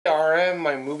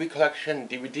movie collection,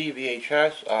 DVD,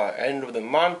 VHS, end of the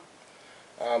month.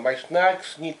 My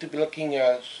snacks need to be looking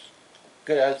as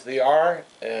good as they are,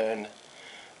 and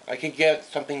I could get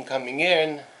something coming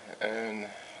in, and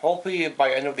hopefully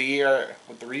by end of the year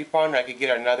with the refund I could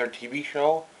get another TV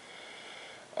show.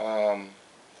 That'll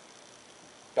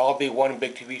be one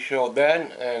big TV show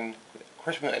then, and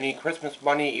any Christmas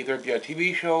money, either be a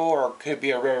TV show or it could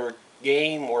be a rare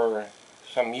game or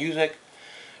some music.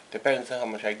 Depends on how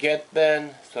much I get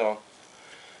then. So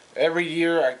every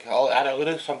year I'll add a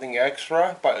little something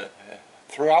extra, but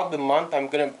throughout the month I'm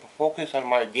going to focus on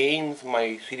my games,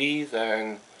 my CDs,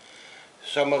 and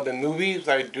some of the movies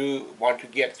I do want to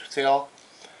get to sale.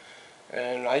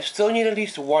 And I still need at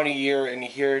least 1 year in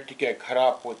here to get caught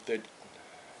up with the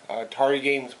Atari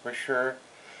games for sure.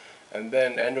 And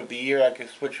then end of the year I can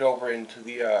switch over into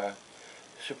the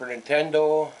Super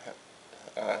Nintendo,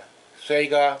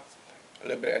 Sega, a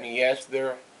little bit NES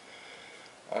there.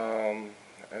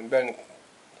 And then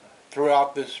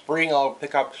throughout the spring I'll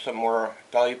pick up some more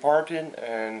Dolly Parton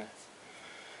and a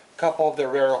couple of the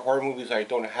rare horror movies I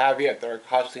don't have yet that are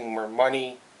costing more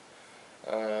money.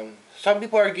 Some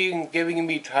people are giving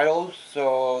me titles,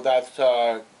 so that's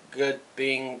a good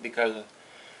thing because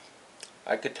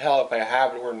I could tell if I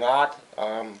have it or not.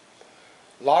 A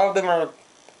lot of them are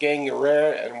getting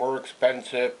rare and more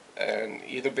expensive, and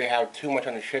either they have too much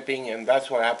on the shipping, and that's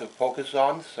what I have to focus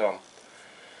on. So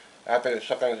I have to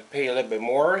sometimes pay a little bit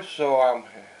more, so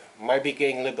might be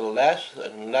getting a little bit less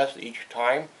and less each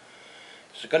time.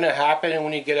 It's going to happen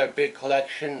when you get a big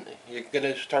collection. You're going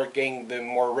to start getting the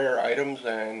more rare items,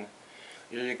 and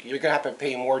you're going to have to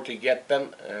pay more to get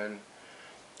them. And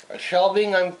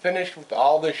shelving, I'm finished with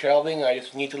all the shelving. I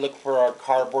just need to look for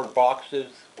cardboard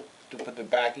boxes to put the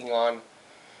backing on.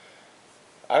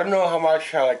 I don't know how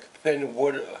much like thin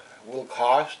wood will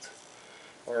cost,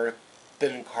 or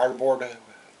thin cardboard,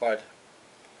 but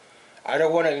I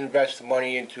don't want to invest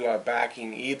money into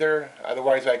backing either.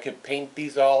 Otherwise I could paint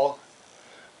these all.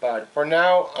 But for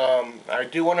now, I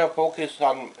do want to focus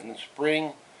on, in the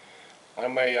spring,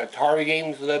 on my Atari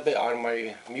games a little bit, on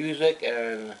my music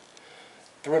and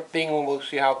thrifting, and we'll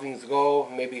see how things go.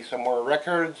 Maybe some more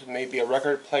records, maybe a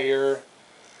record player,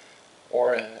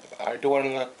 or I do want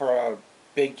to look for a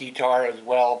big guitar as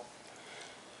well.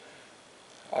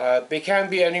 They can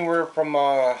be anywhere from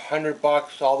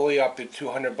 $100 all the way up to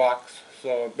 $200,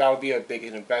 so that would be a big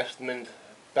investment.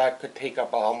 That could take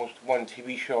up almost one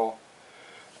TV show,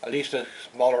 at least a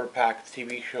smaller packed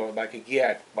TV show if I could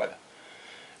get. But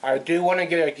I do want to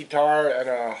get a guitar and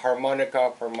a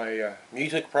harmonica for my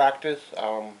music practice.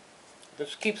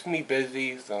 This keeps me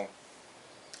busy, so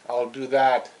I'll do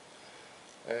that.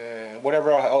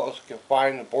 Whatever else I can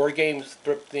find, board games,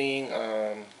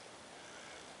 thrifting,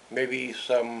 maybe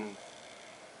some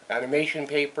animation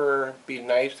paper, be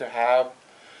nice to have.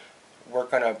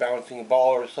 Work on a bouncing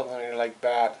ball or something like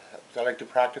that. I like to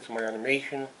practice my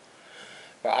animation.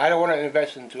 But I don't want to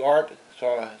invest into art,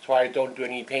 so that's why I don't do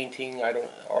any painting.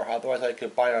 Or otherwise I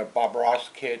could buy a Bob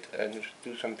Ross kit and just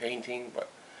do some painting. But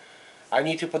I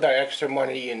need to put that extra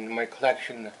money in my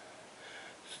collection.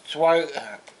 That's why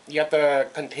you have to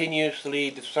continuously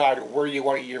decide where you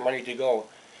want your money to go.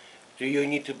 Do you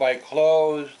need to buy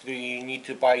clothes? Do you need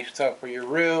to buy stuff for your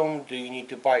room? Do you need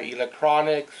to buy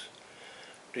electronics?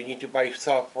 Do you need to buy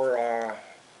stuff for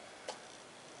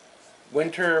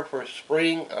winter, for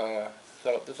spring?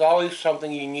 So there's always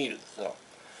something you need. So,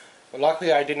 but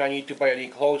luckily I did not need to buy any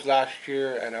clothes last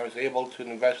year, and I was able to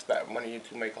invest that money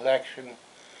into my collection.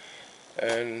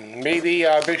 And maybe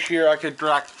this year I could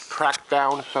track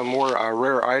down some more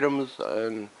rare items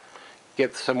and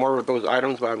get some more of those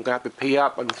items, but I'm going to have to pay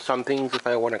up on some things if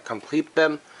I want to complete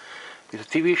them. Because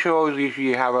TV shows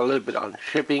usually have a little bit on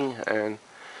shipping, and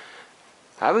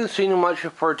I haven't seen much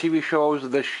for TV shows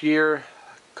this year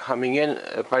coming in.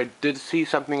 If I did see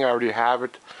something, I already have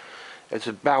it. It's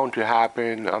bound to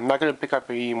happen. I'm not going to pick up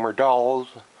any more dolls.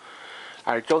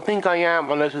 I don't think I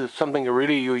am, unless it's something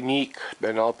really unique,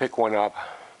 then I'll pick one up.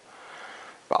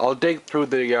 But I'll dig through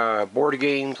the board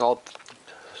games. I'll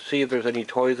see if there's any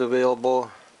toys available.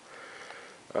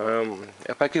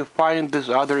 If I can find this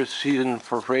other season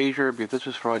for Frasier, because this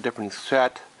is from a different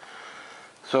set.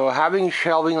 So having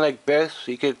shelving like this,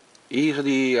 you could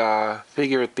easily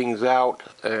figure things out,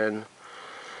 and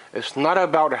it's not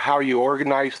about how you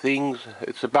organize things,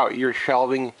 it's about your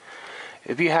shelving.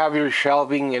 If you have your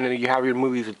shelving and then you have your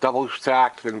movies double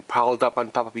stacked and piled up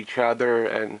on top of each other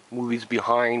and movies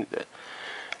behind,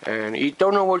 and you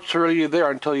don't know what's really there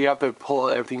until you have to pull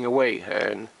everything away.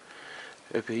 And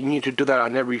if you need to do that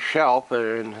on every shelf,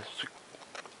 and it's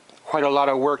quite a lot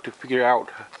of work to figure out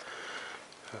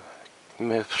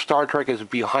if Star Trek is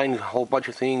behind a whole bunch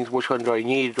of things, which one do I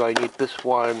need? Do I need this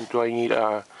one? Do I need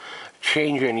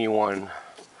change anyone?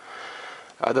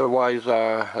 Otherwise,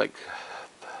 like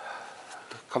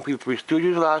complete Three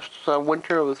Stooges last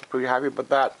winter, I was pretty happy about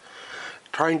that.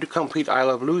 Trying to complete I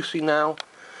Love Lucy now,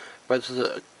 but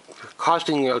it's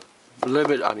costing a little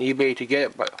bit on eBay to get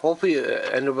it. But hopefully,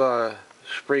 end of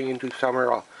spring into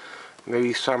summer,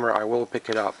 maybe summer, I will pick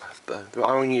it up. I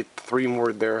only need 3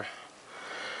 more there,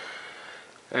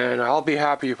 and I'll be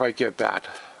happy if I get that.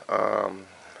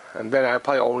 And then I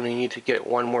probably only need to get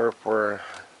 1 more for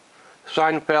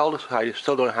Seinfeld. I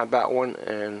still don't have that one,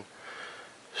 and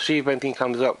see if anything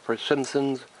comes up for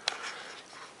Simpsons.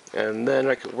 And then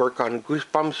I could work on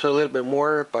Goosebumps a little bit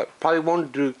more, but probably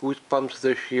won't do Goosebumps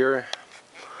this year.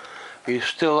 There's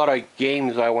still a lot of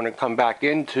games I want to come back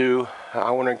into.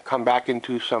 I want to come back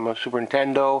into some Super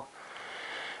Nintendo.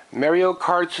 Mario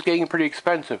Kart's getting pretty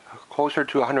expensive, closer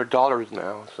to $100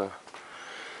 now. So,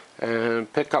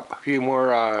 and pick up a few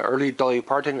more early Dolly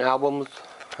Parton albums.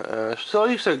 Still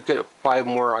used to get 5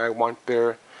 more I want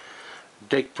there.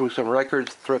 Dig through some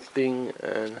records, thrifting,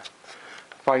 and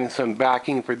find some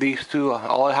backing for these 2.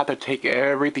 I'll have to take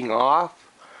everything off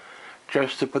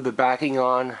just to put the backing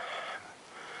on.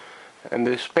 And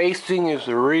the spacing is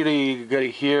really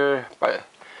good here, but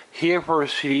here for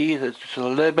CDs it's just a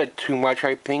little bit too much,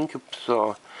 I think.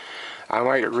 So I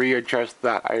might readjust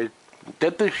that. I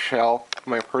did the shelf,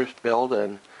 my first build,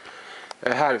 and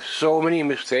it had so many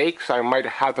mistakes I might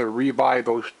have to rebuy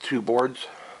those 2 boards.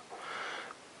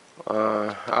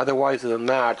 Otherwise than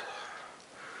that,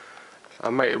 I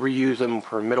might reuse them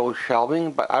for middle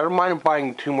shelving, but I don't mind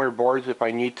buying 2 more boards if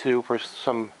I need to for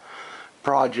some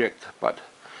project. But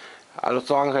as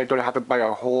long as I don't have to buy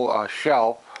a whole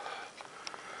shelf,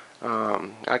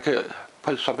 I could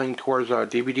put something towards a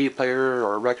DVD player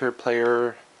or a record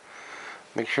player,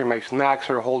 make sure my snacks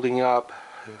are holding up,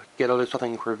 get a little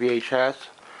something for VHS.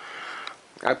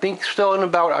 I think still in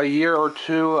about a year or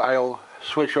 2 I'll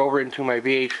switch over into my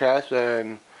VHS,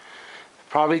 and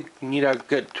probably need a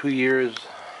good 2 years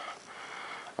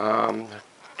to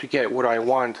get what I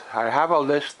want. I have a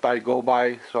list I go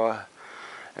by, so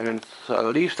and it's at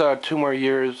least 2 more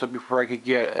years before I could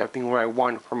get everything what I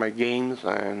want for my games,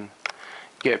 and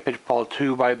get Pitfall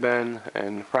 2 by then,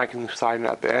 and Frankenstein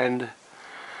at the end,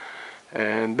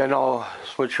 and then I'll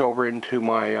switch over into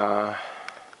my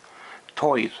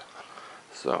toys.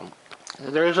 So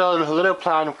there's a little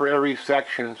plan for every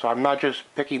section, so I'm not just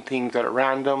picking things at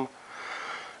random.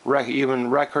 Even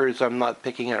records I'm not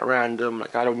picking at random.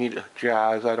 Like, I don't need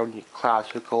jazz, I don't need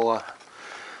classical,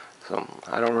 so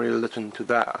I don't really listen to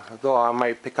that. Though I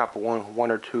might pick up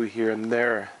one or 2 here and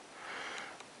there,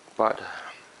 but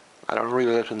I don't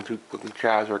really listen to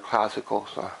jazz or classical.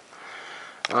 So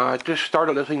I just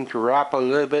started listening to rap a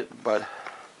little bit, but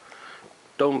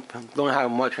don't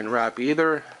have much in rap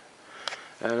either.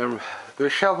 And the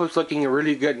shelf is looking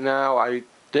really good now. I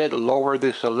did lower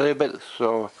this a little bit,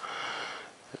 so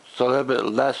it's a little bit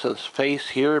less of space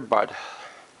here, but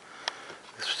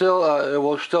still it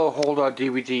will still hold a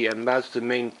DVD, and that's the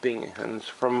main thing. And it's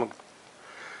from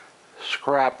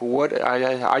scrap wood.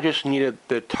 I just needed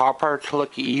the top part to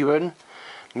look even,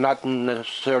 not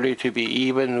necessarily to be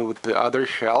even with the other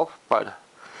shelf, but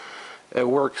it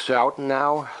works out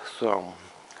now. So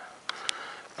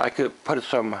I could put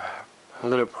some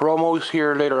little promos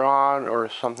here later on or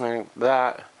something like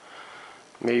that.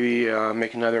 Maybe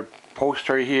make another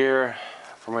poster here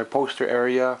for my poster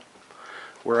area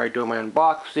where I do my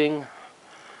unboxing.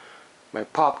 My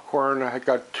popcorn, I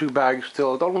got 2 bags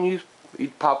still. Don't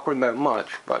eat popcorn that much,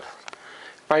 but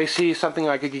if I see something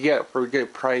I could get for a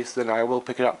good price, then I will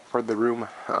pick it up for the room.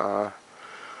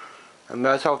 And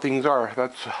that's how things are.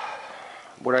 That's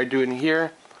what I do in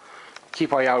here.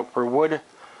 Keep eye out for wood.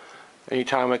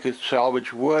 Anytime I could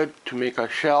salvage wood to make a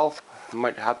shelf, I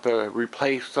might have to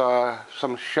replace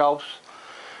some shelves.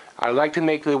 I like to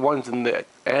make the ones in the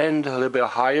end a little bit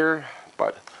higher,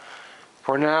 but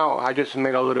for now I just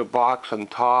made a little box on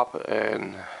top,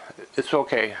 and it's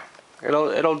okay.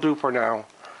 It'll do for now.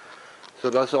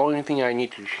 So that's the only thing I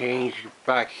need to change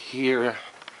back here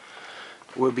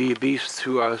would be these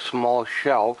 2 small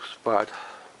shelves, but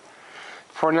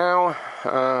for now,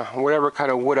 whatever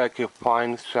kind of wood I can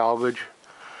find, salvage,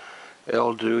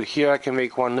 it'll do. Here I can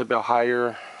make one a little bit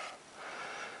higher,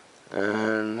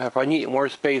 and if I need more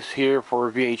space here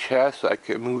for VHS, I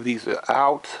can move these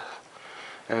out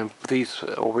and put these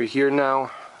over here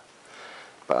now.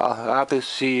 But I'll have to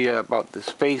see about the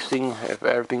spacing, if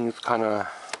everything's kind of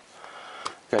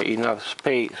got enough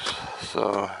space.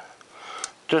 So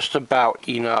just about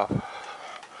enough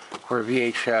for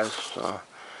VHS. So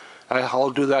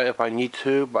I'll do that if I need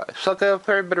to, but still got a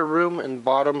fair bit of room in the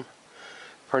bottom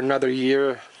for another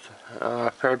year.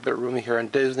 A fair bit of room here in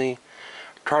Disney.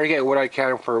 Try to get what I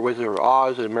can for Wizard of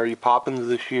Oz and Mary Poppins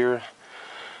this year.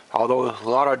 Although there's a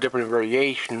lot of different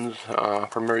variations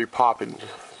for Mary Poppins.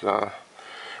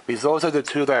 Because those are the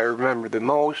two that I remember the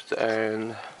most,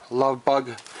 and Love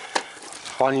Bug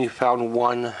finally found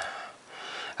one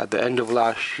at the end of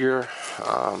last year,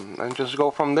 and just go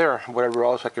from there. Whatever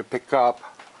else I could pick up,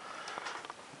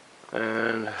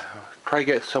 and try to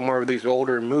get some more of these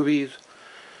older movies.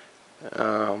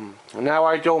 Now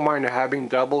I don't mind having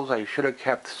doubles. I should have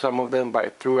kept some of them, but I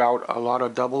threw out a lot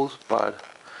of doubles, but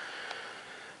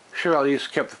should at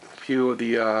least kept a few of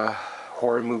the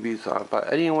horror movies on.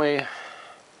 But anyway,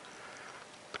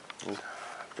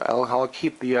 I'll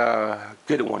keep the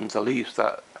good ones at least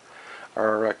that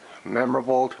are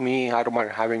memorable to me. I don't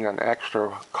mind having an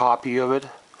extra copy of it.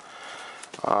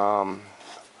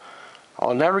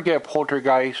 I'll never get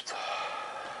Poltergeist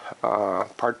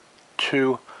Part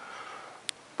 2,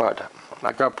 but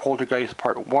I got Poltergeist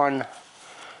Part 1.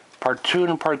 Part 2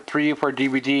 and Part 3 for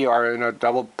DVD are in a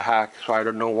double pack, so I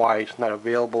don't know why it's not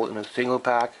available in a single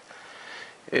pack.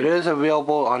 It is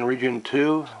available on Region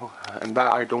 2, and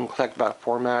that I don't collect that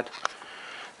format.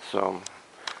 So,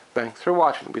 thanks for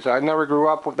watching. Because I never grew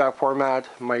up with that format.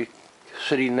 My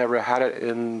city never had it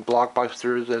in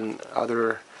Blockbusters and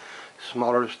other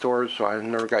smaller stores, so I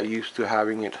never got used to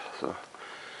having it. So,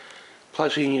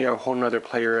 plus you need a whole nother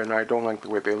player, and I don't like the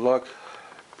way they look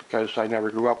because I never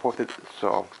grew up with it,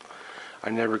 so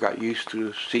I never got used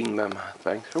to seeing them.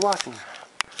 Thanks for watching.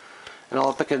 And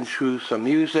I'll pick and choose some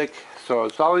music, so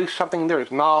it's always something there.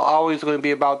 It's not always going to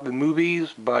be about the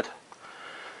movies, but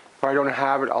if I don't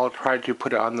have it, I'll try to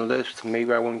put it on the list.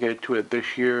 Maybe I won't get to it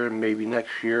this year, maybe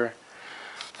next year.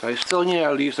 So I still need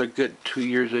at least a good 2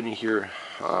 years in here.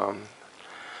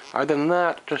 Other than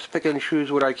that, just pick and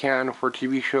choose what I can for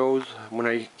TV shows when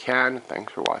I can.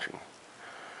 Thanks for watching.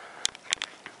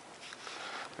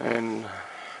 And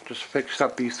just fixed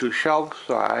up these two shelves,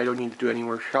 so I don't need to do any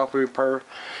more shelf repair.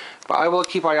 But I will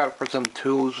keep an eye out for some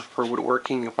tools for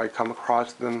woodworking if I come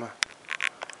across them.